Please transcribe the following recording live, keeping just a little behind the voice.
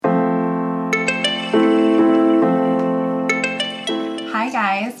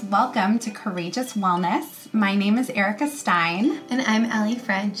guys. Welcome to Courageous Wellness. My name is Erica Stein. And I'm Ellie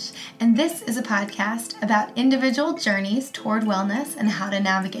French. And this is a podcast about individual journeys toward wellness and how to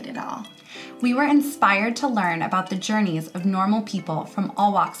navigate it all. We were inspired to learn about the journeys of normal people from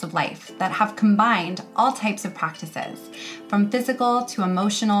all walks of life that have combined all types of practices, from physical to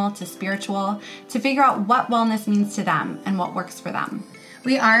emotional to spiritual, to figure out what wellness means to them and what works for them.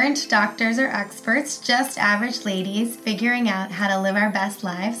 We aren't doctors or experts, just average ladies figuring out how to live our best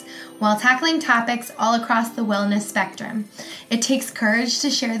lives while tackling topics all across the wellness spectrum. It takes courage to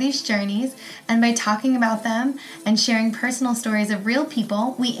share these journeys, and by talking about them and sharing personal stories of real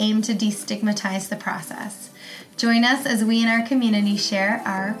people, we aim to destigmatize the process. Join us as we in our community share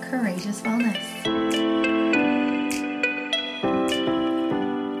our courageous wellness.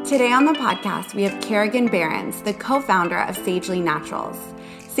 Today on the podcast, we have Kerrigan Behrens, the co-founder of Sagely Naturals.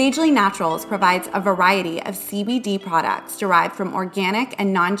 Sagely Naturals provides a variety of CBD products derived from organic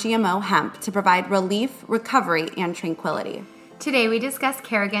and non-GMO hemp to provide relief, recovery, and tranquility. Today we discuss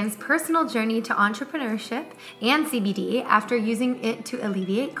Kerrigan's personal journey to entrepreneurship and CBD after using it to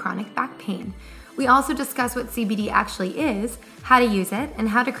alleviate chronic back pain. We also discuss what CBD actually is, how to use it, and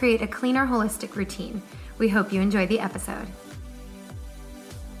how to create a cleaner, holistic routine. We hope you enjoy the episode.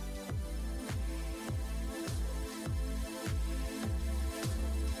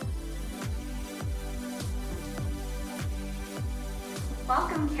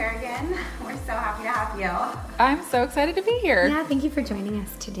 Welcome, Kerrigan. We're so happy to have you. I'm so excited to be here. Yeah, thank you for joining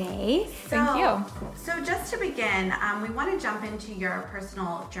us today. Thank you. So just to begin, we want to jump into your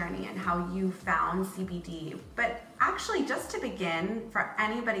personal journey and how you found CBD. But actually, just to begin, for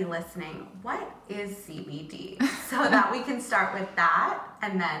anybody listening, what is CBD? So that we can start with that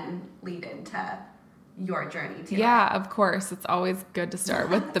and then lead into your journey too. Yeah, of course. It's always good to start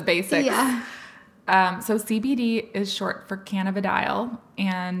with the basics. Yeah. So CBD is short for cannabidiol,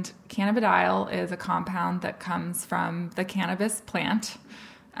 and cannabidiol is a compound that comes from the cannabis plant.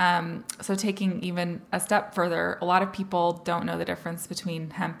 So taking even a step further, a lot of people don't know the difference between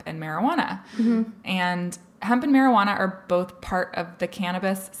hemp and marijuana. Mm-hmm. And hemp and marijuana are both part of the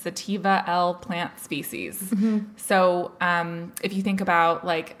cannabis sativa L plant species. Mm-hmm. So if you think about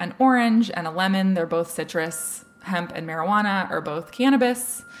like an orange and a lemon, they're both citrus. Hemp and marijuana are both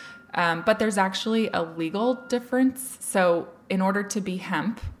cannabis. But there's actually a legal difference. So in order to be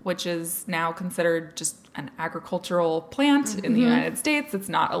hemp, which is now considered just an agricultural plant in the United States, it's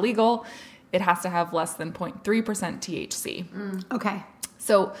not illegal. It has to have less than 0.3% THC. Okay.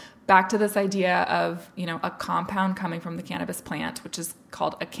 So back to this idea of, a compound coming from the cannabis plant, which is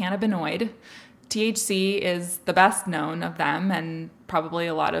called a cannabinoid. THC is the best known of them, and probably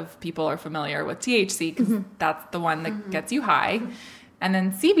a lot of people are familiar with THC because that's the one that gets you high. And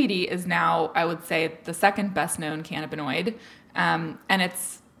then CBD is now, I would say, the second best known cannabinoid. And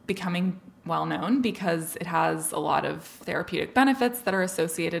it's becoming well known because it has a lot of therapeutic benefits that are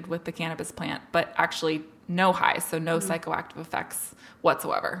associated with the cannabis plant, but actually no highs, so no psychoactive effects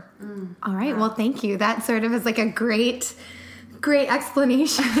whatsoever. All right. Well, thank you. That sort of is like a great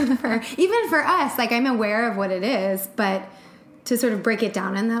explanation even for us. Like, I'm aware of what it is, but to sort of break it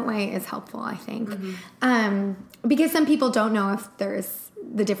down in that way is helpful, I think. Because some people don't know if there's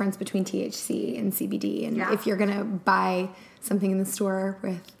the difference between THC and CBD. And if you're going to buy something in the store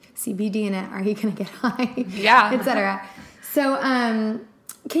with CBD in it, are you going to get high? Yeah. Et cetera. So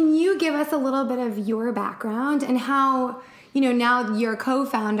can you give us a little bit of your background and how, now you're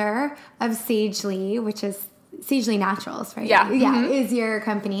co-founder of Sagely, which is Sagely Naturals, right? Yeah. Yeah, is your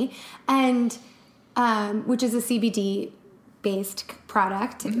company. And which is a CBD-based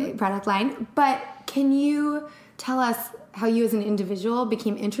product line. But can you tell us how you as an individual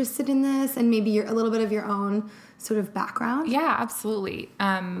became interested in this and maybe a little bit of your own sort of background? Yeah, absolutely.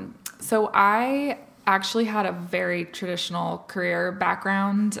 So I actually had a very traditional career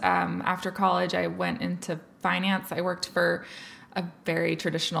background. After college, I went into finance. I worked for a very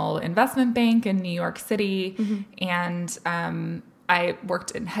traditional investment bank in New York City. And I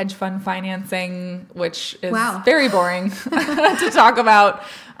worked in hedge fund financing, which is very boring to talk about.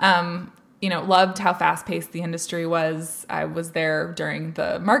 Loved how fast-paced the industry was. I was there during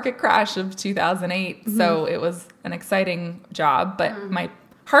the market crash of 2008, so it was an exciting job, but my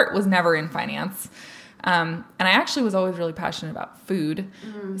heart was never in finance. And I actually was always really passionate about food.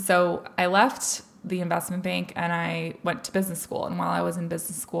 So I left the investment bank and I went to business school. And while I was in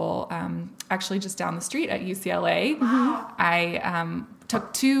business school, actually just down the street at UCLA, I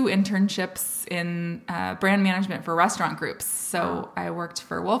took 2 internships in brand management for restaurant groups. So I worked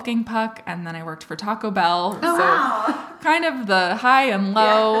for Wolfgang Puck and then I worked for Taco Bell. Kind of the high and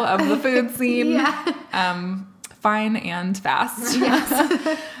low of the food scene. fine and fast.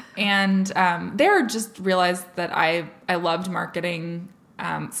 And there just realized that I loved marketing.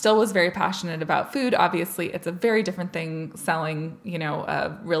 Still was very passionate about food. Obviously, it's a very different thing selling,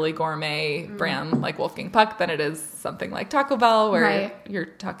 a really gourmet brand like Wolfgang Puck than it is something like Taco Bell, where you're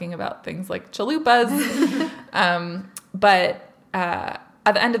talking about things like chalupas. But at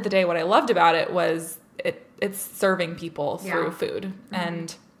the end of the day, what I loved about it was it's serving people through food.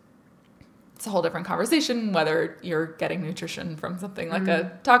 And it's a whole different conversation whether you're getting nutrition from something like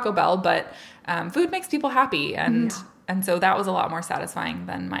a Taco Bell, but food makes people happy. And so that was a lot more satisfying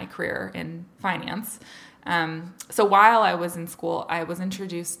than my career in finance. So while I was in school, I was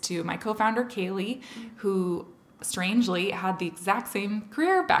introduced to my co-founder, Kaylee, who strangely had the exact same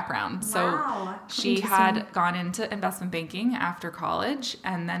career background. Wow. So she had gone into investment banking after college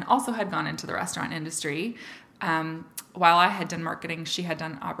and then also had gone into the restaurant industry. While I had done marketing, she had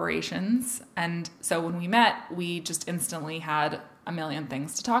done operations. And so when we met, we just instantly had a million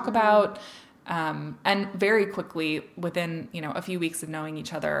things to talk about. And very quickly, within, a few weeks of knowing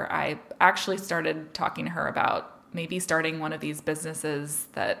each other, I actually started talking to her about maybe starting one of these businesses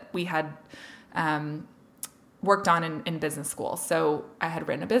that we had worked on in business school. So I had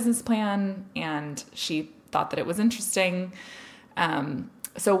written a business plan and she thought that it was interesting.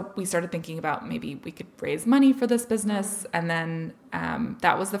 So we started thinking about maybe we could raise money for this business. And then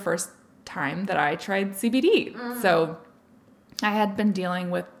that was the first time that I tried CBD. So I had been dealing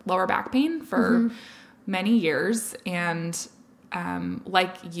with lower back pain for many years, and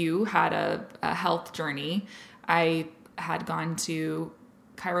like you had a health journey. I had gone to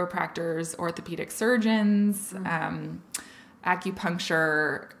chiropractors, orthopedic surgeons,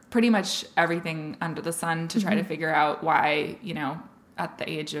 acupuncture, pretty much everything under the sun to try to figure out why, at the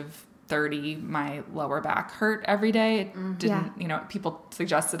age of 30, my lower back hurt every day. It didn't, people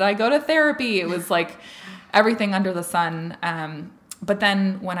suggested I go to therapy. It was like everything under the sun. But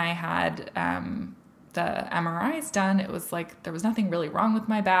then when I had the MRIs done, it was like there was nothing really wrong with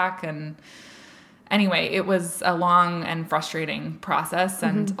my back. And anyway, it was a long and frustrating process.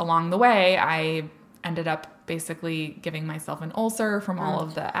 And along the way, I ended up basically giving myself an ulcer from all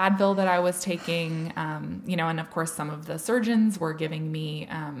of the Advil that I was taking. And of course, some of the surgeons were giving me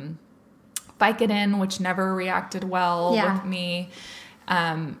Vicodin, which never reacted well with me.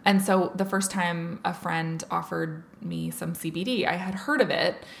 And so the first time a friend offered me some CBD, I had heard of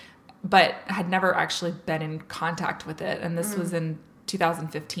it, but had never actually been in contact with it. And this was in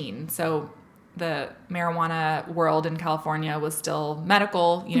 2015. So the marijuana world in California was still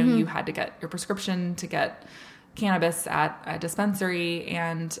medical. You had to get your prescription to get cannabis at a dispensary.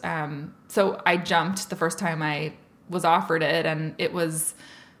 And so I jumped the first time I was offered it, and it was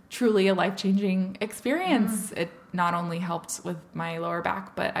truly a life-changing experience. It not only helped with my lower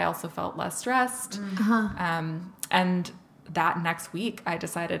back, but I also felt less stressed. And that next week, I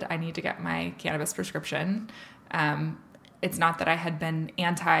decided I need to get my cannabis prescription. It's not that I had been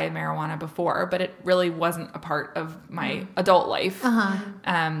anti-marijuana before, but it really wasn't a part of my adult life.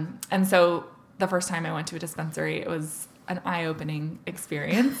 And so the first time I went to a dispensary, it was an eye-opening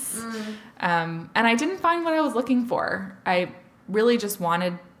experience. And I didn't find what I was looking for. I really just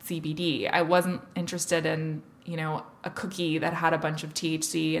wanted CBD. I wasn't interested in, a cookie that had a bunch of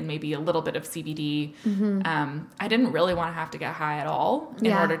THC and maybe a little bit of CBD. I didn't really want to have to get high at all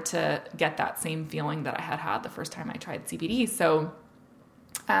in order to get that same feeling that I had the first time I tried CBD. So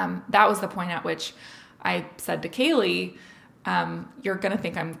that was the point at which I said to Kaylee, you're going to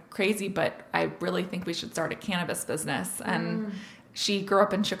think I'm crazy, but I really think we should start a cannabis business. And she grew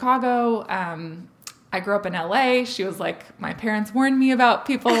up in Chicago. I grew up in LA. She was like, my parents warned me about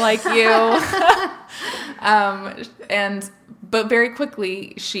people like you. But very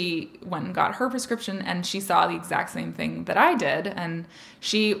quickly she went and got her prescription, and she saw the exact same thing that I did. And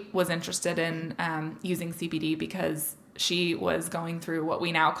she was interested in using CBD because she was going through what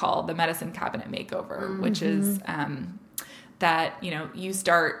we now call the medicine cabinet makeover, which is that, you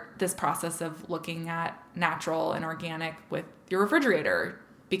start this process of looking at natural and organic with your refrigerator,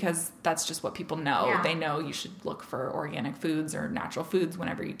 because that's just what people know. Yeah. They know you should look for organic foods or natural foods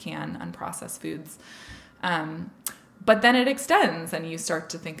whenever you can, unprocessed foods. But then it extends, and you start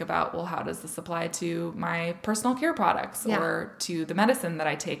to think about, well, how does this apply to my personal care products or to the medicine that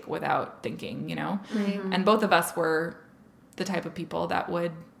I take without thinking, And both of us were the type of people that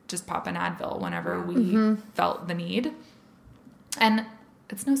would just pop an Advil whenever we felt the need. And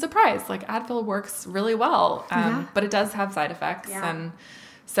it's no surprise, like Advil works really well, but it does have side effects. And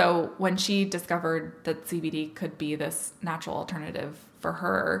so when she discovered that CBD could be this natural alternative for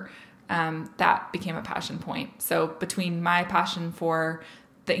her, that became a passion point. So between my passion for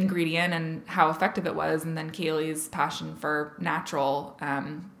the ingredient and how effective it was, and then Kaylee's passion for natural,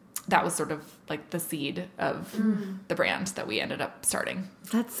 that was sort of like the seed of the brand that we ended up starting.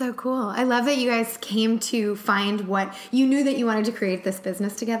 That's so cool. I love that you guys came to find what you knew that you wanted to create this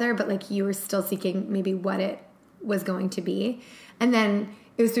business together, but like you were still seeking maybe what it was going to be. And then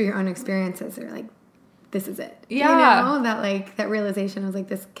it was through your own experiences that were like, this is it. Yeah. You know, that like that realization was like,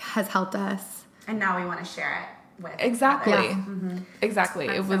 this has helped us. And now we want to share it with Exactly. others. Exactly.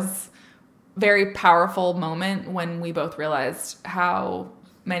 That's it was very powerful moment when we both realized how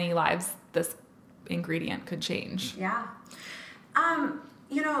many lives this ingredient could change. Yeah.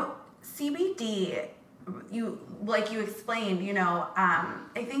 You know, CBD, you explained, you know,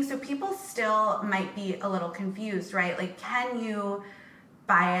 I think so people still might be a little confused, right? Like, can you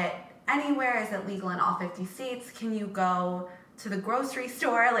buy it anywhere? Is it legal in all 50 states? Can you go to the grocery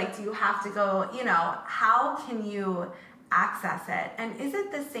store? Like, do you have to go, you know, how can you access it? And is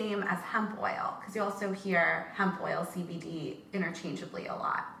it the same as hemp oil? Because you also hear hemp oil, CBD interchangeably a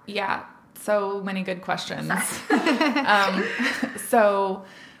lot. Yeah. So many good questions. So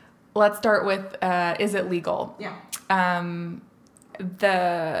let's start with, is it legal? Yeah.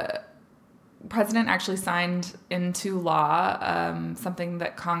 The president actually signed into law something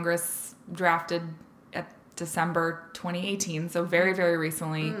that Congress drafted at December 2018, so very, very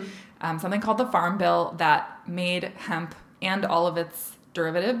recently, something called the Farm Bill that made hemp and all of its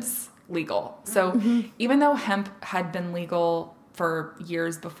derivatives legal. So even though hemp had been legal for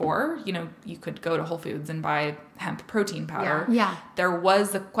years before, you know, you could go to Whole Foods and buy hemp protein powder. Yeah. There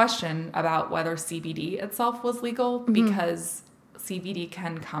was a question about whether CBD itself was legal because CBD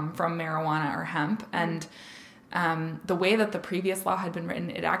can come from marijuana or hemp. And the way that the previous law had been written,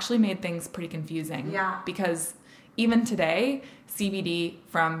 it actually made things pretty confusing. Yeah. Because even today, CBD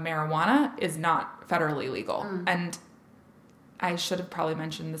from marijuana is not federally legal. And I should have probably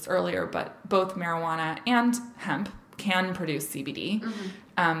mentioned this earlier, but both marijuana and hemp can produce CBD.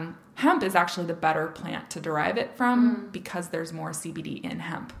 Hemp is actually the better plant to derive it from because there's more CBD in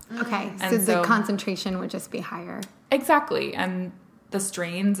hemp. Okay. And So the concentration would just be higher. Exactly. And the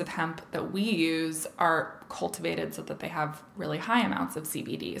strains of hemp that we use are cultivated so that they have really high amounts of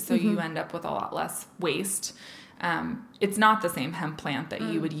CBD. So you end up with a lot less waste. It's not the same hemp plant that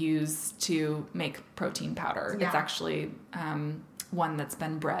you would use to make protein powder. Yeah. It's actually one that's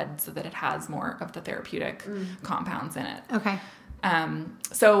been bred so that it has more of the therapeutic compounds in it. Okay.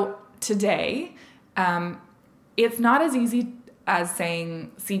 So today, it's not as easy as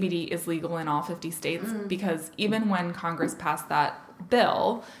saying CBD is legal in all 50 states because even when Congress passed that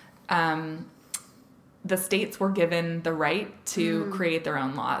bill, the states were given the right to create their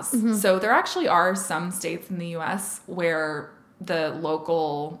own laws. So there actually are some states in the U.S. where the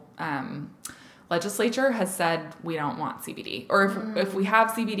local legislature has said we don't want CBD. Or if we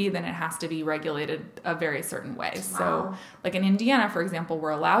have CBD, then it has to be regulated a very certain way. Wow. So like in Indiana, for example,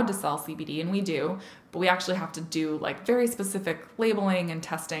 we're allowed to sell CBD, and we do, but we actually have to do like very specific labeling and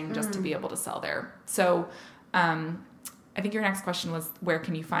testing just to be able to sell there. So I think your next question was, where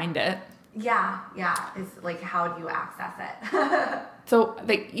can you find it? Yeah. It's like, how do you access it? So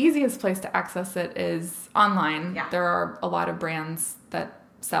the easiest place to access it is online. Yeah. There are a lot of brands that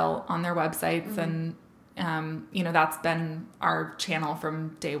sell on their websites, and you know, that's been our channel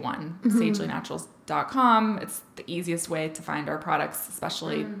from day one. SagelyNaturals.com. It's the easiest way to find our products,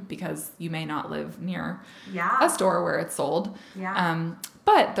 especially because you may not live near a store where it's sold. Yeah.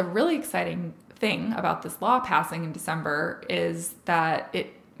 But the really exciting thing about this law passing in December is that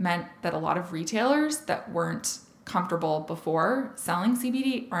it meant that a lot of retailers that weren't comfortable before selling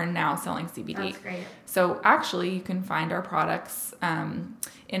CBD are now selling CBD. That's great. So actually you can find our products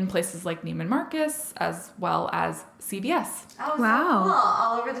in places like Neiman Marcus as well as CVS. Oh, Wow. so cool.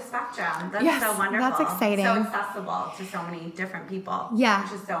 All over the spectrum. That's Yes, so wonderful. that's exciting. So accessible to so many different people. Yeah.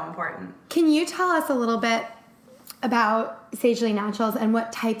 Which is so important. Can you tell us a little bit about Sagely Naturals and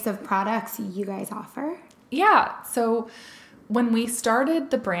what types of products you guys offer? Yeah. So when we started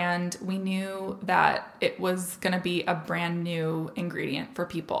the brand, we knew that it was going to be a brand new ingredient for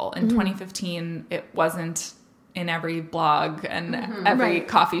people. In 2015, it wasn't in every blog and every Right.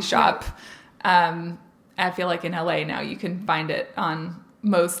 coffee shop. I feel like in LA now you can find it on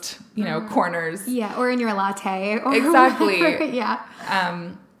most, you know, corners. Yeah, or in your latte. Or Exactly. whatever. Yeah.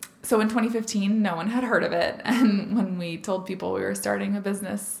 So in 2015, no one had heard of it. And when we told people we were starting a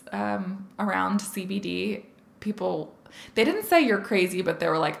business around CBD, people, they didn't say you're crazy, but they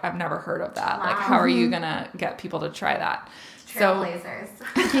were like, I've never heard of that. Wow. Like, how are you going to get people to try that?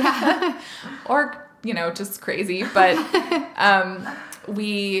 Trailblazers. Or, you know, just crazy. But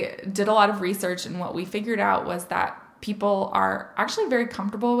we did a lot of research, and what we figured out was that people are actually very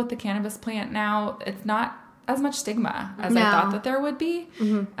comfortable with the cannabis plant now. It's not as much stigma as I thought that there would be.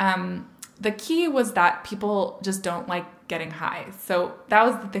 The key was that people just don't like getting high. So that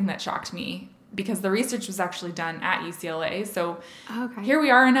was the thing that shocked me, because the research was actually done at UCLA. So here we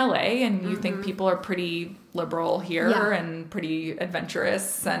are in LA, and you think people are pretty liberal here and pretty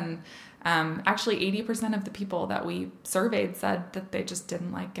adventurous. And actually 80% of the people that we surveyed said that they just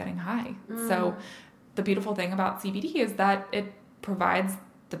didn't like getting high. So the beautiful thing about CBD is that it provides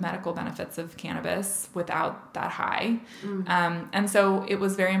the medical benefits of cannabis without that high. And so it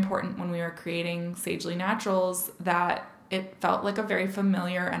was very important when we were creating Sagely Naturals that it felt like a very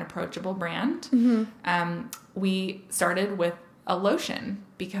familiar and approachable brand. We started with a lotion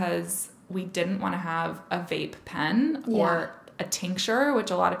because we didn't want to have a vape pen or a tincture,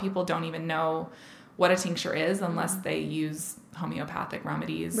 which a lot of people don't even know what a tincture is unless they use homeopathic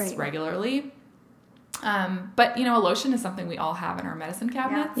remedies regularly. But, a lotion is something we all have in our medicine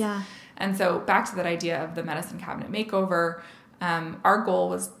cabinets. Yeah. And so back to that idea of the medicine cabinet makeover, our goal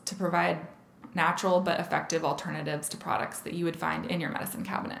was to provide natural but effective alternatives to products that you would find in your medicine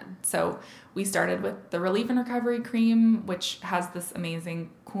cabinet. So we started with the Relief and Recovery Cream, which has this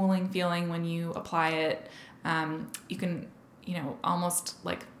amazing cooling feeling when you apply it. You can, almost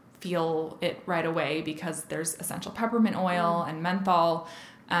like feel it right away because there's essential peppermint oil and menthol.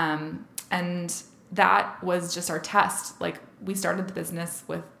 And that was just our test. Like, we started the business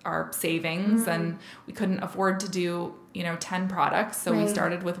with our savings and we couldn't afford to do, 10 products. So we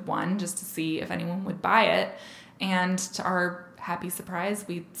started with one just to see if anyone would buy it. And to our happy surprise,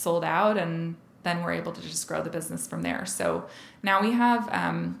 we sold out, and then we're able to just grow the business from there. So now we have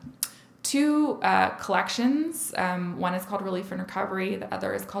 2 collections. One is called Relief and Recovery. The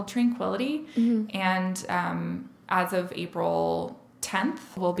other is called Tranquility. And as of April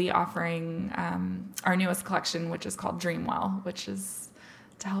 10th, we'll be offering our newest collection, which is called Dream Well, which is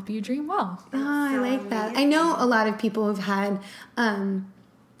to help you dream well. Oh, I like that. I know a lot of people have had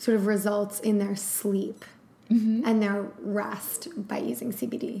sort of results in their sleep and their rest by using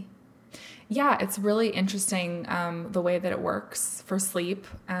CBD. Yeah, it's really interesting the way that it works for sleep.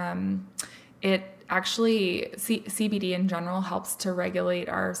 It actually, CBD in general helps to regulate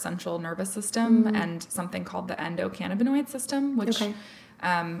our central nervous system and something called the endocannabinoid system, which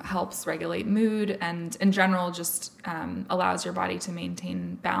helps regulate mood and in general just allows your body to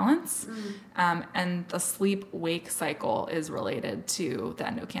maintain balance. And the sleep-wake cycle is related to the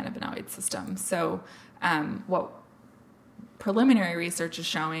endocannabinoid system. So what preliminary research is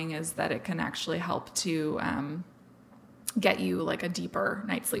showing is that it can actually help to get you like a deeper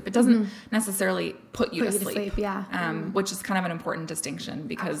night's sleep. It doesn't necessarily put you to sleep, which is kind of an important distinction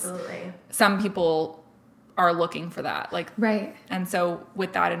because some people are looking for that. And so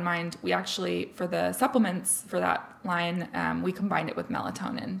with that in mind, we actually, for the supplements for that line, we combined it with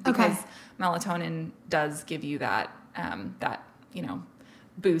melatonin because melatonin does give you that,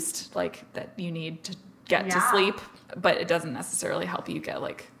 boost that you need to get to sleep, but it doesn't necessarily help you get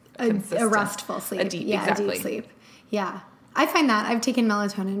a restful sleep. A deep sleep. Yeah. I find that I've taken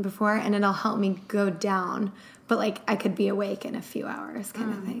melatonin before and it'll help me go down, but I could be awake in a few hours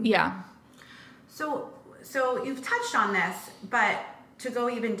kind of thing. Yeah. So you've touched on this, but to go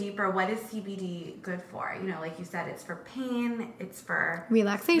even deeper, what is CBD good for? Like you said, it's for pain, it's for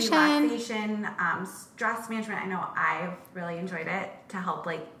relaxation, stress management. I know I've really enjoyed it to help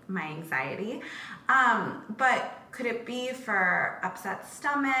my anxiety. But could it be for upset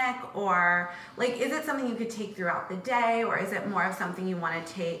stomach, or is it something you could take throughout the day, or is it more of something you want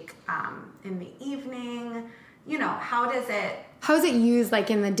to take in the evening? How is it used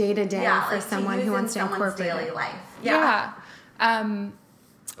in the day-to-day for someone who wants to incorporate daily it? life? Yeah.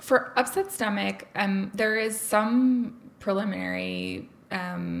 For upset stomach, there is some preliminary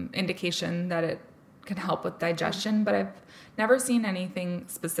indication that it can help with digestion, but I've never seen anything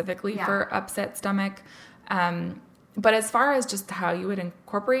specifically for upset stomach. But as far as just how you would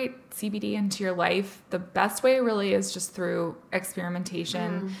incorporate CBD into your life, the best way really is just through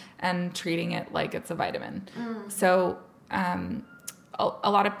experimentation and treating it like it's a vitamin. So a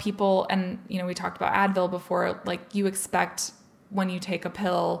lot of people, and we talked about Advil before, you expect when you take a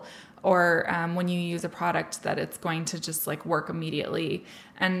pill or when you use a product that it's going to just work immediately.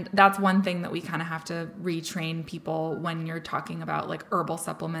 And that's one thing that we kind of have to retrain people when you're talking about herbal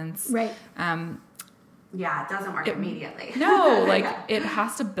supplements. Right. Yeah, it doesn't work immediately. No, it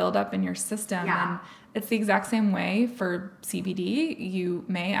has to build up in your system. Yeah. And it's the exact same way for CBD. You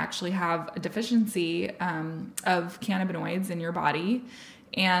may actually have a deficiency of cannabinoids in your body.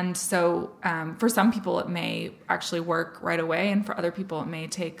 And so for some people, it may actually work right away. And for other people, it may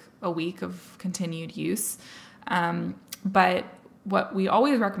take a week of continued use. But what we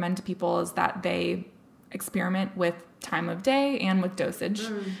always recommend to people is that they experiment with time of day and with dosage.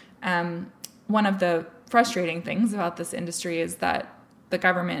 One of the frustrating things about this industry is that the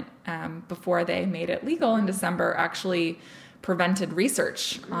government, before they made it legal in December, actually prevented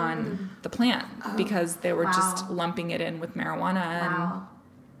research on the plant because they were just lumping it in with marijuana. And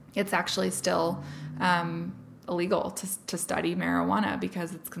it's actually still illegal to study marijuana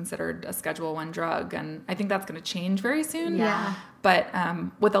because it's considered a Schedule I drug. And I think that's going to change very soon. Yeah. But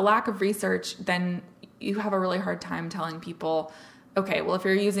with a lack of research, then you have a really hard time telling people, okay, well, if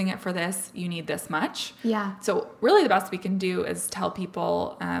you're using it for this, you need this much. Yeah. So really the best we can do is tell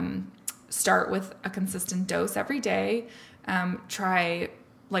people, start with a consistent dose every day. Try,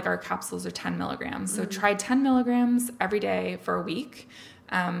 like our capsules are 10 milligrams. So try 10 milligrams every day for a week.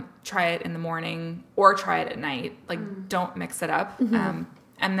 Try it in the morning or try it at night. Like don't mix it up.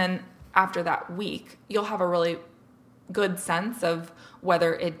 And then after that week, you'll have a really good sense of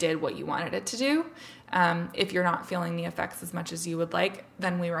whether it did what you wanted it to do. If you're not feeling the effects as much as you would like,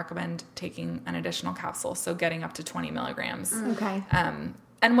 then we recommend taking an additional capsule. So getting up to 20 milligrams. Okay.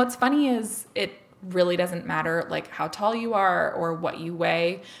 And what's funny is it really doesn't matter like how tall you are or what you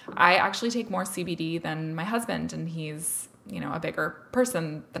weigh. I actually take more CBD than my husband, and he's, a bigger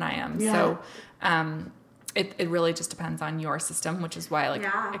person than I am. Yeah. So, it really just depends on your system, which is why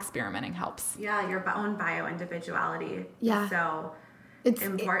experimenting helps. Yeah. Your own bio-individuality. Yeah. So it's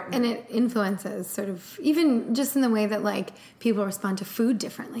important. And it influences sort of even just in the way that like people respond to food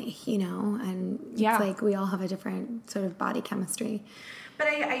differently, and it's like we all have a different sort of body chemistry. But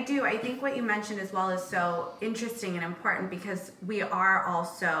I do. I think what you mentioned as well is so interesting and important because we are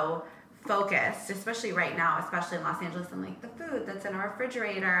also focused, especially right now, especially in Los Angeles, and like the food that's in our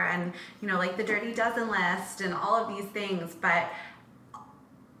refrigerator and, like the Dirty Dozen list and all of these things. But,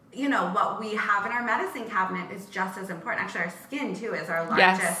 what we have in our medicine cabinet is just as important. Actually, our skin, too, is our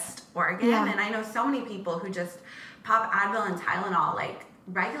largest organ. Yeah. And I know so many people who just pop Advil and Tylenol, like,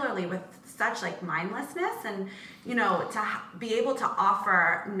 regularly with such like mindlessness, and to be able to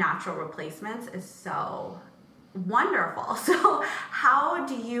offer natural replacements is so wonderful. So how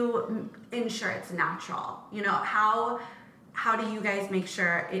do you ensure it's natural? How do you guys make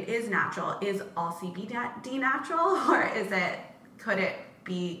sure it is natural? Is all CBD natural, or could it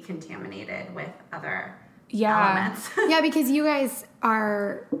be contaminated with other elements? Yeah, because you guys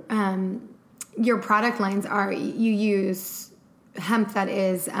are your product lines are you use hemp that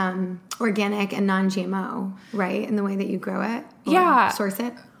is organic and non-GMO, right? In the way that you grow it, or source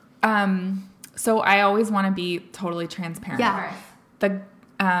it. So I always want to be totally transparent. Yeah.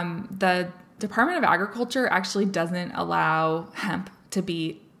 The Department of Agriculture actually doesn't allow hemp to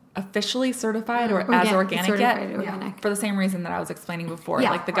be officially certified or as organic yet. Organic. For the same reason that I was explaining before.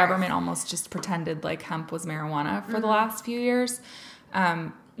 Yeah, like the government almost just pretended like hemp was marijuana for the last few years.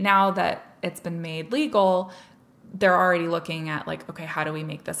 Now that it's been made legal, they're already looking at like, okay, how do we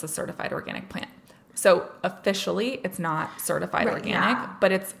make this a certified organic plant? So officially it's not certified organic,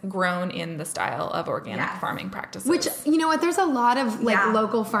 but it's grown in the style of organic farming practices. Which, you know what, there's a lot of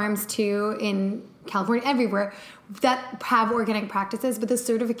local farms too in California, everywhere, that have organic practices, but the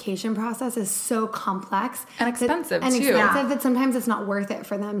certification process is so complex and expensive that sometimes it's not worth it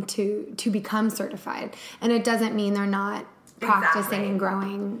for them to become certified. And it doesn't mean they're not practicing and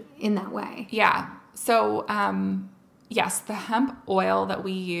growing in that way. Yeah. So, yes, the hemp oil that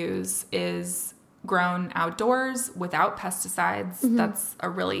we use is grown outdoors without pesticides. Mm-hmm. That's a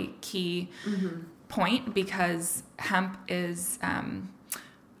really key point because hemp is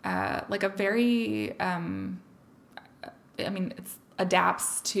like a very, it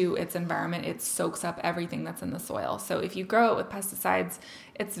adapts to its environment. It soaks up everything that's in the soil. So if you grow it with pesticides,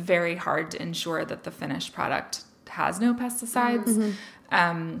 it's very hard to ensure that the finished product has no pesticides.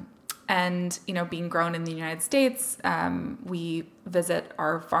 Mm-hmm. And, being grown in the United States, we visit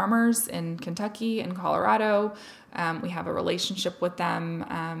our farmers in Kentucky and Colorado. We have a relationship with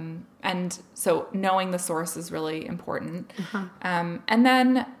them. And so knowing the source is really important. Uh-huh. And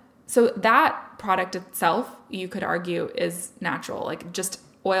then, so that product itself, you could argue, is natural. Like just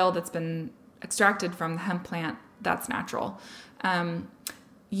oil that's been extracted from the hemp plant, that's natural.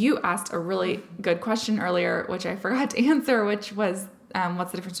 You asked a really good question earlier, which I forgot to answer, which was,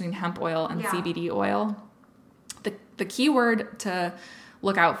 what's the difference between hemp oil and CBD oil? The key word to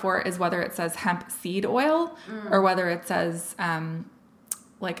look out for is whether it says hemp seed oil or whether it says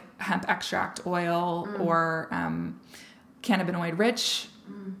like hemp extract oil or cannabinoid rich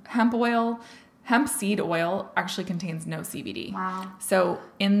hemp oil. hemp seed oil actually contains no CBD. Wow. So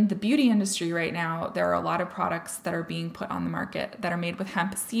in the beauty industry right now, there are a lot of products that are being put on the market that are made with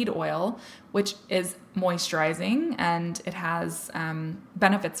hemp seed oil, which is moisturizing and it has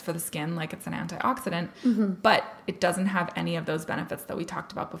benefits for the skin, like it's an antioxidant, but it doesn't have any of those benefits that we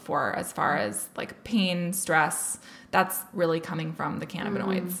talked about before as far as like pain, stress. That's really coming from the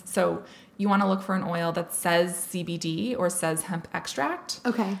cannabinoids. So you want to look for an oil that says CBD or says hemp extract.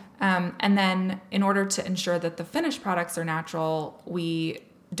 Okay. And then in order to ensure that the finished products are natural, we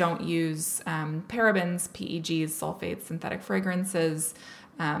don't use parabens, PEGs, sulfates, synthetic fragrances.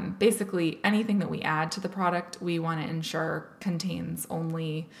 Basically anything that we add to the product, we want to ensure contains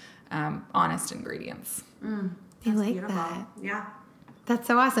only honest ingredients. I like Beautiful. that. Yeah. That's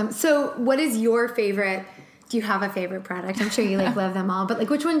so awesome. So what is your favorite? Do you have a favorite product? I'm sure you like love them all, but like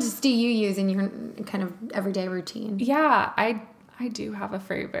which ones do you use in your kind of everyday routine? Yeah, I do have a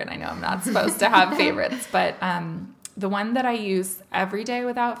favorite. I know I'm not supposed to have favorites, but the one that I use every day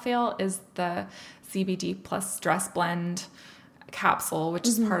without fail is the CBD plus stress blend capsule, which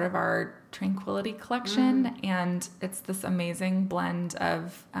is part of our Tranquility collection. And it's this amazing blend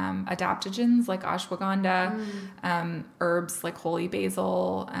of adaptogens like ashwagandha, herbs like holy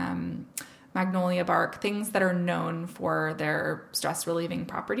basil, magnolia bark, things that are known for their stress relieving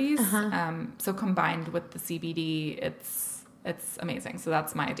properties. So combined with the CBD, it's amazing. So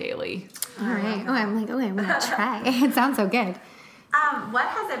that's my daily. All right. Oh, I'm going to try. It sounds so good. What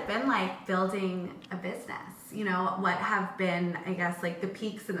has it been like building a business? You know, what have been, I guess, like the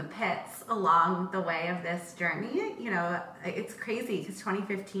peaks and the pits along the way of this journey? You know, it's crazy because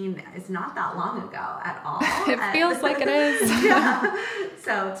 2015 is not that long ago at all. It feels like it is. Yeah.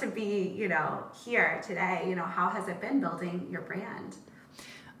 So to be, you know, here today, you know, how has it been building your brand?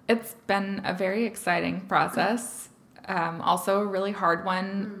 It's been a very exciting process. Also a really hard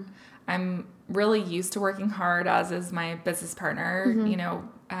one. I'm really used to working hard, as is my business partner. You know,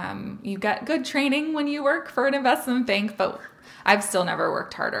 you get good training when you work for an investment bank, but I've still never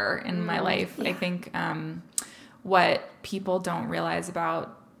worked harder in my life. I think what people don't realize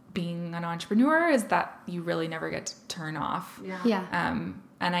about being an entrepreneur is that you really never get to turn off. Yeah.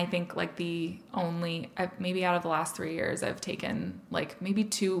 And I think like maybe out of the last 3 years, I've taken like maybe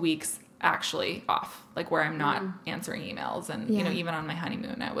 2 weeks actually off, like where I'm not answering emails. And, you know, even on my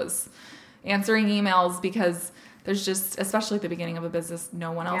honeymoon, I was answering emails because there's just, especially at the beginning of a business,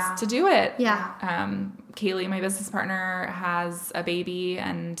 no one else to do it. Yeah. Kaylee, my business partner, has a baby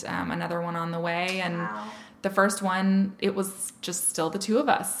and another one on the way. And the first one, it was just still the two of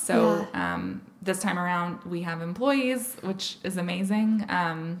us. So this time around, we have employees, which is amazing.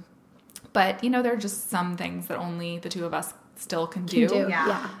 But, you know, there are just some things that only the two of us still can do.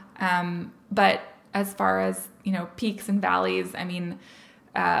 Yeah. But as far as, you know, peaks and valleys, I mean,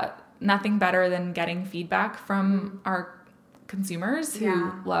 nothing better than getting feedback from our consumers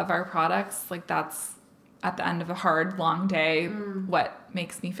who love our products. Like that's at the end of a hard, long day, what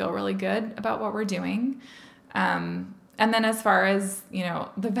makes me feel really good about what we're doing. And then as far as, you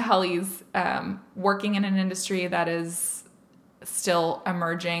know, the valleys, working in an industry that is still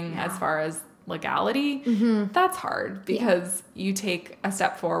emerging as far as legality, that's hard because you take a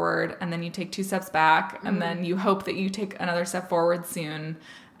step forward and then you take 2 steps back and then you hope that you take another step forward soon.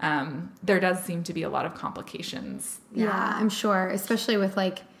 There does seem to be a lot of complications. Yeah, I'm sure, especially with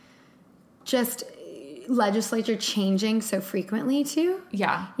like just legislature changing so frequently too.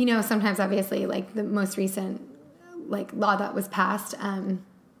 Yeah. You know, sometimes obviously like the most recent like law that was passed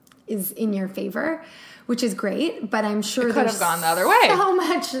is in your favor, which is great, but I'm sure it could have gone the other way. So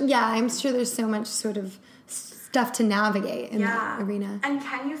much. Yeah, I'm sure there's so much sort of stuff to navigate in that arena. And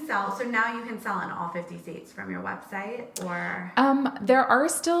can you sell? So now you can sell in all 50 states from your website, or there are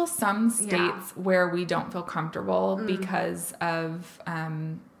still some states where we don't feel comfortable because of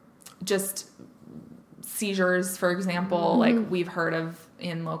just seizures, for example. Like we've heard of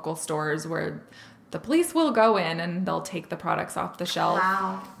in local stores where the police will go in and they'll take the products off the shelf.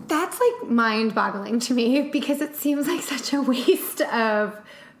 Wow. That's like mind-boggling to me because it seems like such a waste of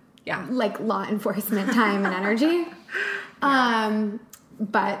like law enforcement time and energy.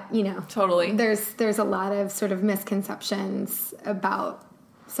 But, you know, totally. There's a lot of sort of misconceptions about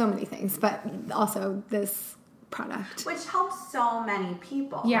so many things, but also this product. Which helps so many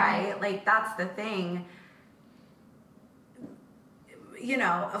people, right? Like that's the thing. You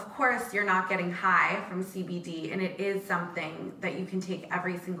know, of course, you're not getting high from CBD, and it is something that you can take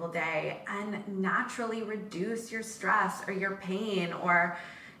every single day and naturally reduce your stress or your pain or,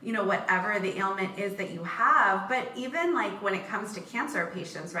 you know, whatever the ailment is that you have. But even like when it comes to cancer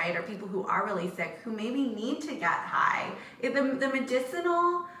patients, right, or people who are really sick who maybe need to get high, the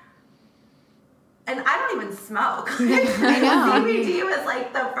medicinal and I don't even smoke. I know. CBD was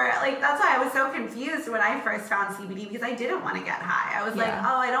like the first, like that's why I was so confused when I first found CBD, because I didn't want to get high. I was like,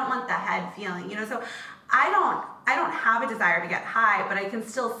 oh, I don't want the head feeling, you know. So I don't have a desire to get high, but I can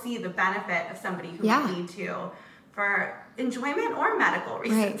still see the benefit of somebody who would need to for enjoyment or medical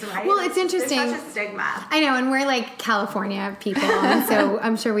reasons, right? Well, it's interesting. There's such a stigma. I know, and we're like California people, and so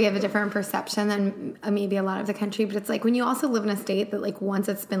I'm sure we have a different perception than maybe a lot of the country, but it's like when you also live in a state that like once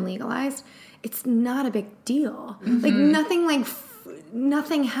it's been legalized, it's not a big deal. Like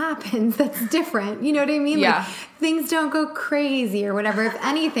nothing happens that's different. You know what I mean? Yeah. Like things don't go crazy or whatever. If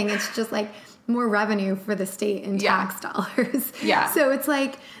anything, it's just like more revenue for the state in tax dollars. Yeah. So it's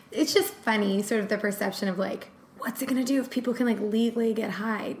like, it's just funny, sort of the perception of like, what's it going to do if people can like legally get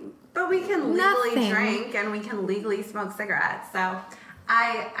high? But we can legally drink and we can legally smoke cigarettes. So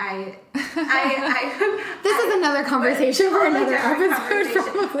I this is another conversation for another episode.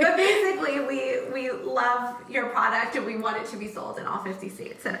 Probably. But basically, we love your product and we want it to be sold in all 50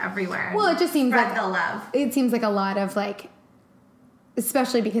 states and everywhere. Well, it just seems spread like the love. It seems like a lot of like,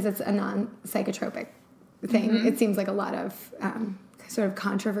 especially because it's a non-psychotropic thing. It seems like a lot of sort of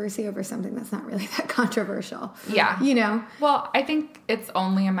controversy over something that's not really that controversial. Yeah, you know. Well, I think it's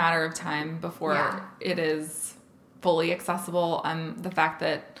only a matter of time before it is fully accessible. The fact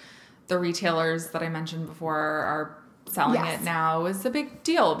that the retailers that I mentioned before are selling it now is a big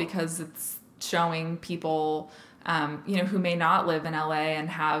deal because it's showing people, who may not live in LA and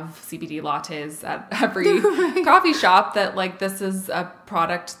have CBD lattes at every coffee shop that like this is a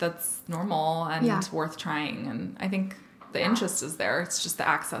product that's normal and worth trying. And I think the interest is there. It's just the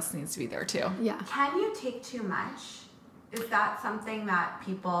access needs to be there too. Yeah. Can you take too much? Is that something that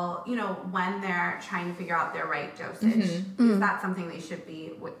people, when they're trying to figure out their right dosage, is that something they should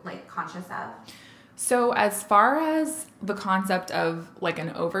be like conscious of? So as far as the concept of like an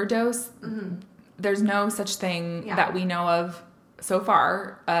overdose, there's no such thing that we know of so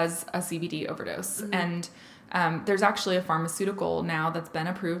far as a CBD overdose. And there's actually a pharmaceutical now that's been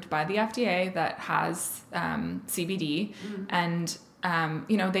approved by the FDA that has CBD, and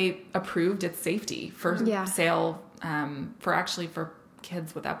they approved its safety for sale for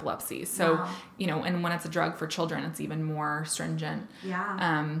kids with epilepsy. So, and when it's a drug for children, it's even more stringent.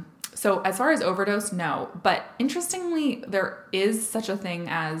 Yeah. So as far as overdose, no. But interestingly, there is such a thing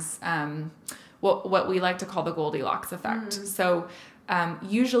as what we like to call the Goldilocks effect. So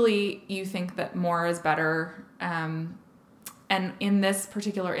usually you think that more is better. And in this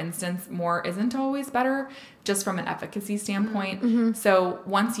particular instance, more isn't always better, just from an efficacy standpoint. So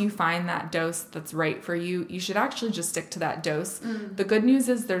once you find that dose that's right for you, you should actually just stick to that dose. The good news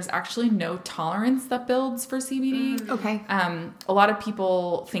is there's actually no tolerance that builds for CBD. Okay. A lot of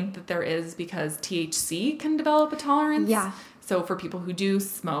people think that there is because THC can develop a tolerance. Yeah. So for people who do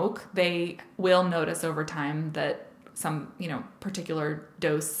smoke, they will notice over time that some, particular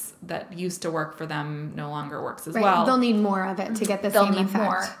dose that used to work for them no longer works as well. They'll need more of it to get the same effect.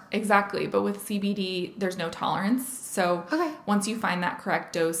 More. Exactly. But with CBD, there's no tolerance. So once you find that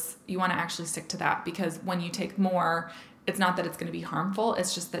correct dose, you want to actually stick to that, because when you take more, it's not that it's going to be harmful.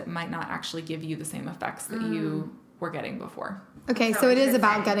 It's just that it might not actually give you the same effects that you were getting before. Okay, so it is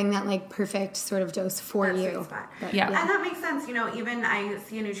about getting that like perfect sort of dose for you. Yeah. And that makes sense. Even I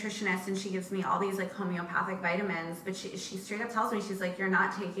see a nutritionist and she gives me all these like homeopathic vitamins, but she straight up tells me, she's like, you're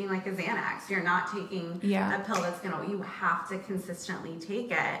not taking like a Xanax. You're not taking a pill that's you have to consistently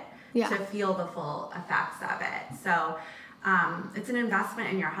take it to feel the full effects of it. So it's an investment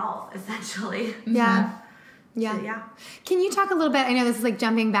in your health, essentially. Yeah. Yeah. So, yeah. Can you talk a little bit, I know this is like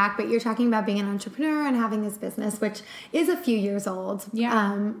jumping back, but you're talking about being an entrepreneur and having this business, which is a few years old.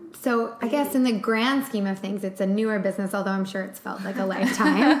 Yeah. So I guess in the grand scheme of things, it's a newer business, although I'm sure it's felt like a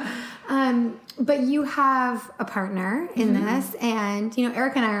lifetime. But you have a partner in this, and,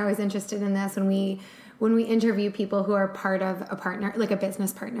 Eric and I are always interested in this when we interview people who are part of a partner, like a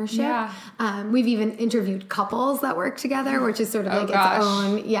business partnership. Yeah. We've even interviewed couples that work together, which is sort of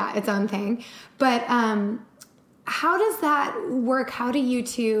its own thing. But, how does that work? How do you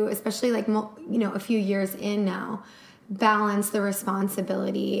two, especially like, a few years in now, balance the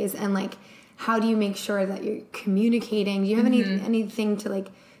responsibilities, and like, how do you make sure that you're communicating? Do you have anything to like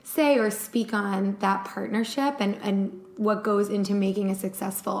say or speak on that partnership and what goes into making a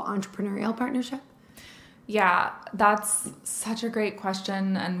successful entrepreneurial partnership? Yeah, that's such a great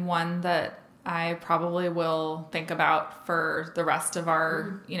question, and one that I probably will think about for the rest of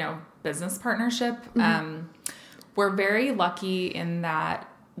our, business partnership. We're very lucky in that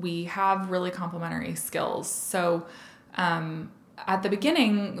we have really complementary skills. So at the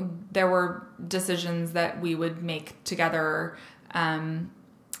beginning, there were decisions that we would make together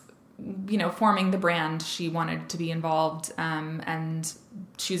forming the brand, she wanted to be involved, and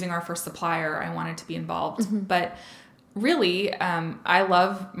choosing our first supplier, I wanted to be involved. But really, I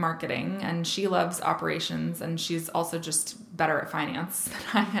love marketing, and she loves operations, and she's also just better at finance than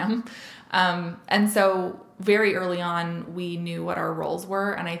I am. And so very early on, we knew what our roles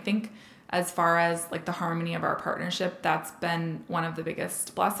were. And I think as far as like the harmony of our partnership, that's been one of the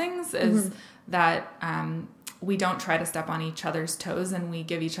biggest blessings, is that we don't try to step on each other's toes, and we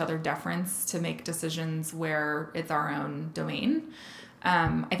give each other deference to make decisions where it's our own domain.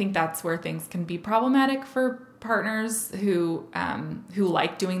 I think that's where things can be problematic for partners who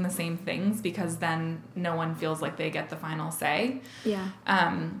like doing the same things, because then no one feels like they get the final say. Yeah.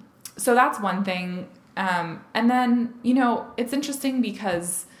 So that's one thing. And then, it's interesting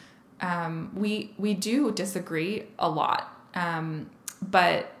because we do disagree a lot.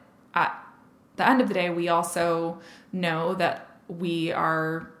 But at the end of the day, we also know that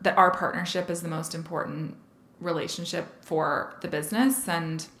our partnership is the most important relationship for the business.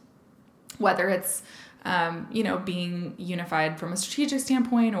 And whether it's, being unified from a strategic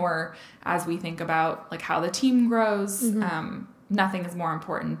standpoint, or as we think about like how the team grows, nothing is more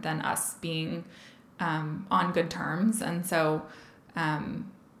important than us being on good terms. And so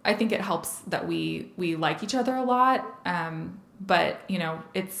I think it helps that we like each other a lot. But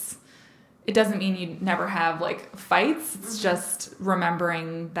it doesn't mean you never have like fights. It's just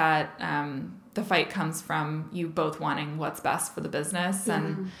remembering that the fight comes from you both wanting what's best for the business.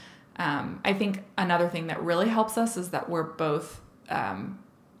 And I think another thing that really helps us is that we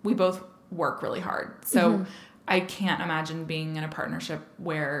both work really hard. So I can't imagine being in a partnership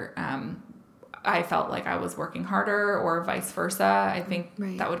where I felt like I was working harder, or vice versa. I think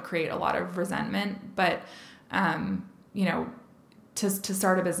that would create a lot of resentment. But, to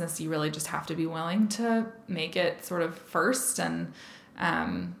start a business, you really just have to be willing to make it sort of first. And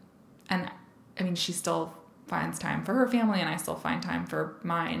I mean, she still finds time for her family, and I still find time for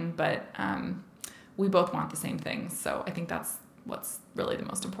mine, but we both want the same things. So I think that's what's really the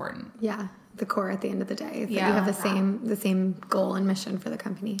most important. Yeah. The core at the end of the day is that you have the same goal and mission for the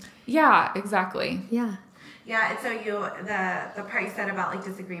company. Yeah, exactly. Yeah. Yeah, and so the part you said about like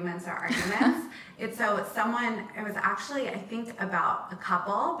disagreements or arguments, it was actually, I think, about a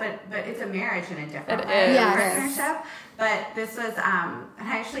couple, but it's a marriage in a different way. Partnership. But this was, and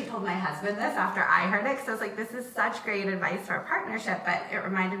I actually told my husband this after I heard it, because I was like, this is such great advice for a partnership, but it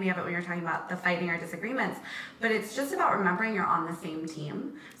reminded me of it when you were talking about the fighting or disagreements. But it's just about remembering you're on the same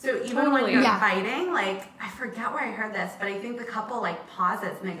team. So even when you're fighting, like, I forget where I heard this, but I think the couple like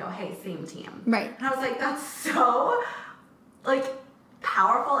pauses and they go, hey, same team. Right. And I was like, that's so like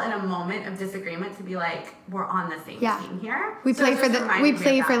powerful in a moment of disagreement to be like, we're on the same team here. We play for like the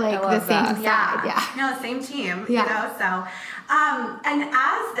same side. Yeah. The same team, so and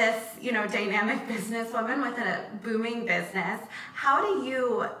as this, dynamic businesswoman with a booming business, how do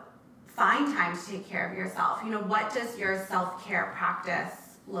you find time to take care of yourself? What does your self-care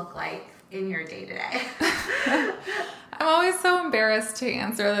practice look like in your day-to-day? I'm always so embarrassed to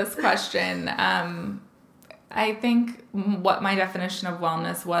answer this question. I think what my definition of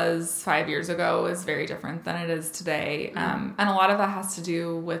wellness was 5 years ago is very different than it is today. And a lot of that has to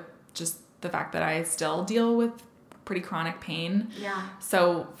do with just the fact that I still deal with pretty chronic pain. Yeah.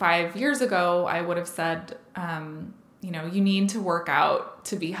 So 5 years ago, I would have said, you need to work out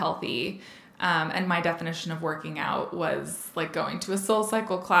to be healthy. And my definition of working out was like going to a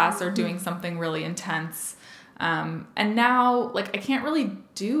SoulCycle class or doing something really intense. And now, like, I can't really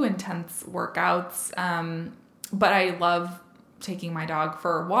do intense workouts, but I love taking my dog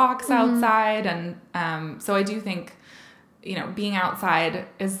for walks outside. And so I do think, being outside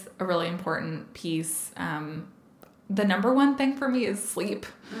is a really important piece. The number one thing for me is sleep.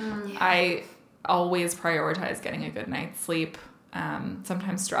 I always prioritize getting a good night's sleep.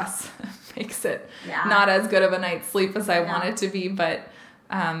 Sometimes stress makes it not as good of a night's sleep as I want it to be. But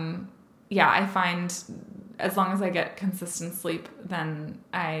I find as long as I get consistent sleep, then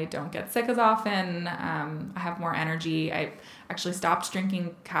I don't get sick as often. I have more energy. I actually stopped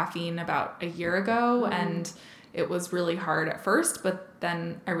drinking caffeine about a year ago, and it was really hard at first, but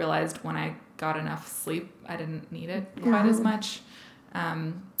then I realized when I got enough sleep, I didn't need it quite as much.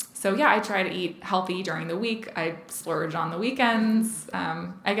 So I try to eat healthy during the week. I splurge on the weekends.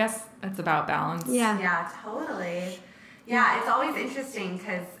 I guess it's about balance. Yeah, totally. Yeah, it's always interesting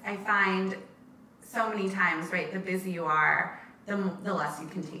because I find so many times, right, the busier you are, the less you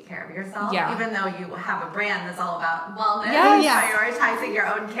can take care of yourself. Yeah. Even though you have a brand that's all about wellness and prioritizing your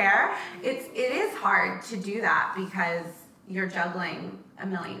own care, it is hard to do that because you're juggling a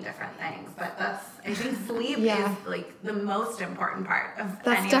million different things, but I think sleep Yeah. is like the most important part of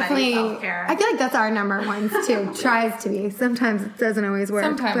That's anybody's definitely, self-care. I feel like that's our number ones too. Tries to be. Sometimes it doesn't always work.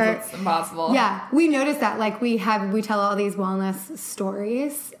 Sometimes but it's impossible. yeah, we notice that like we tell all these wellness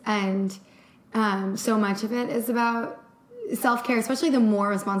stories, and so much of it is about self-care, especially the more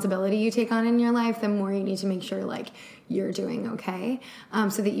responsibility you take on in your life, the more you need to make sure like you're doing okay,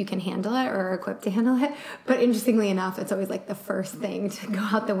 so that you can handle it or are equipped to handle it. But interestingly enough, it's always like the first thing to go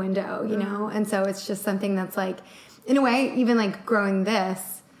out the window, you know? And so it's just something that's like, in a way, even like growing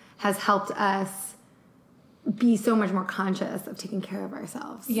this has helped us be so much more conscious of taking care of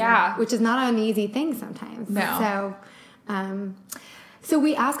ourselves. Yeah. Which is not an easy thing sometimes. No. So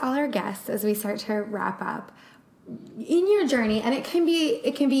we ask all our guests as we start to wrap up, in your journey, and it can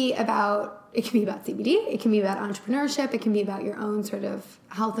be about CBD, it can be about entrepreneurship, it can be about your own sort of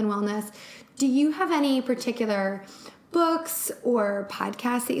health and wellness. Do you have any particular books or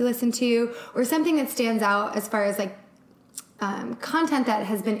podcasts that you listen to, or something that stands out as far as like content that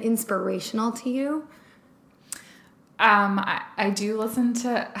has been inspirational to you? I do listen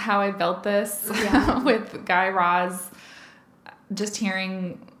to How I Built This with Guy Raz. Just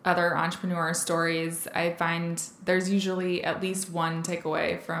hearing other entrepreneur stories, I find there's usually at least one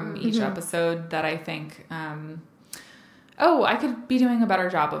takeaway from each episode that I think, I could be doing a better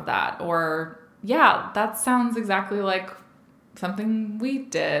job of that. Or, yeah, that sounds exactly like something we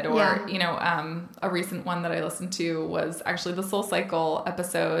did. Or, a recent one that I listened to was actually the Soul Cycle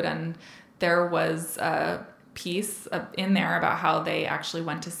episode. And there was a piece in there about how they actually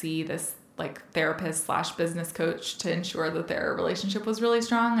went to see this like therapist / business coach to ensure that their relationship was really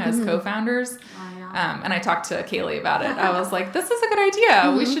strong as co-founders. And I talked to Kaylee about it. I was like, this is a good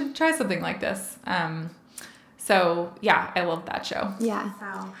idea. We should try something like this. So yeah, I love that show. Yeah.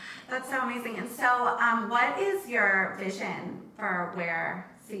 So that's so amazing. And so what is your vision for where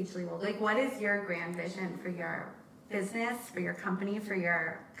Sagely will, like what is your grand vision for your business, for your company, for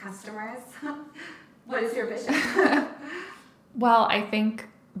your customers? What is your vision? Well, I think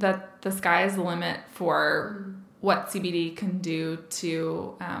that the sky is the limit for what CBD can do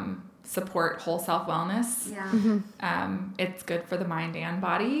to support whole self wellness. Yeah. It's good for the mind and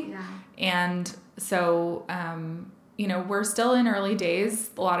body. Yeah. And so, we're still in early days.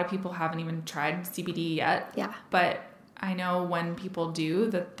 A lot of people haven't even tried CBD yet. Yeah. But I know when people do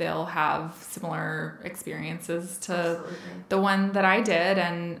that they'll have similar experiences to the one that I did.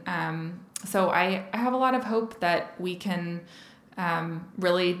 And so I have a lot of hope that we can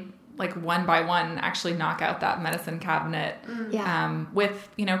really like one by one actually knock out that medicine cabinet with,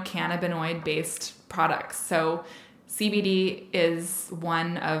 cannabinoid based products. So CBD is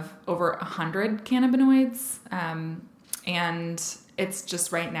one of over 100 cannabinoids. And it's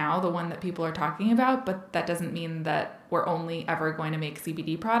just right now the one that people are talking about, but that doesn't mean that we're only ever going to make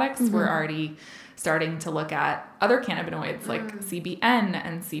CBD products. We're already starting to look at other cannabinoids like CBN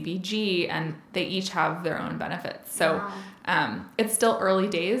and CBG, and they each have their own benefits. So it's still early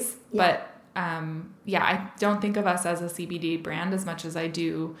days, but I don't think of us as a CBD brand as much as I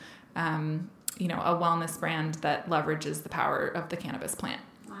do, a wellness brand that leverages the power of the cannabis plant.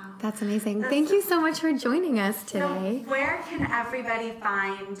 That's amazing. Thank you so much for joining us today. So where can everybody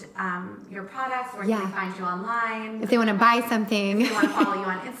find your products? Where can they find you online? If they want to buy something. If they want to follow you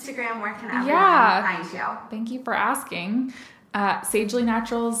on Instagram, where can everyone find you? Thank you for asking.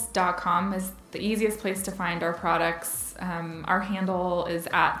 SagelyNaturals.com is the easiest place to find our products. Our handle is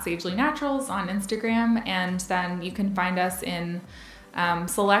at Sagely Naturals on Instagram, and then you can find us in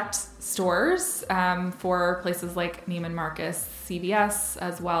select stores for places like Neiman Marcus, CVS,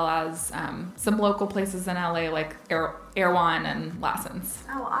 as well as some local places in LA like Erewhon and Lassen's.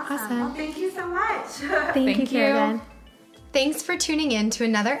 Oh, awesome. Well, thank you so much. Thank you, Karen. Thanks for tuning in to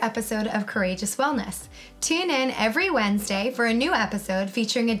another episode of Courageous Wellness. Tune in every Wednesday for a new episode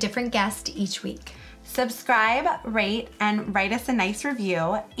featuring a different guest each week. Subscribe, rate, and write us a nice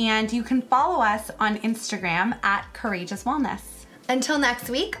review. And you can follow us on Instagram at Courageous Wellness. Until next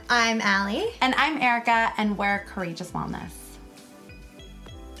week, I'm Allie. And I'm Erica, and we're Courageous Wellness.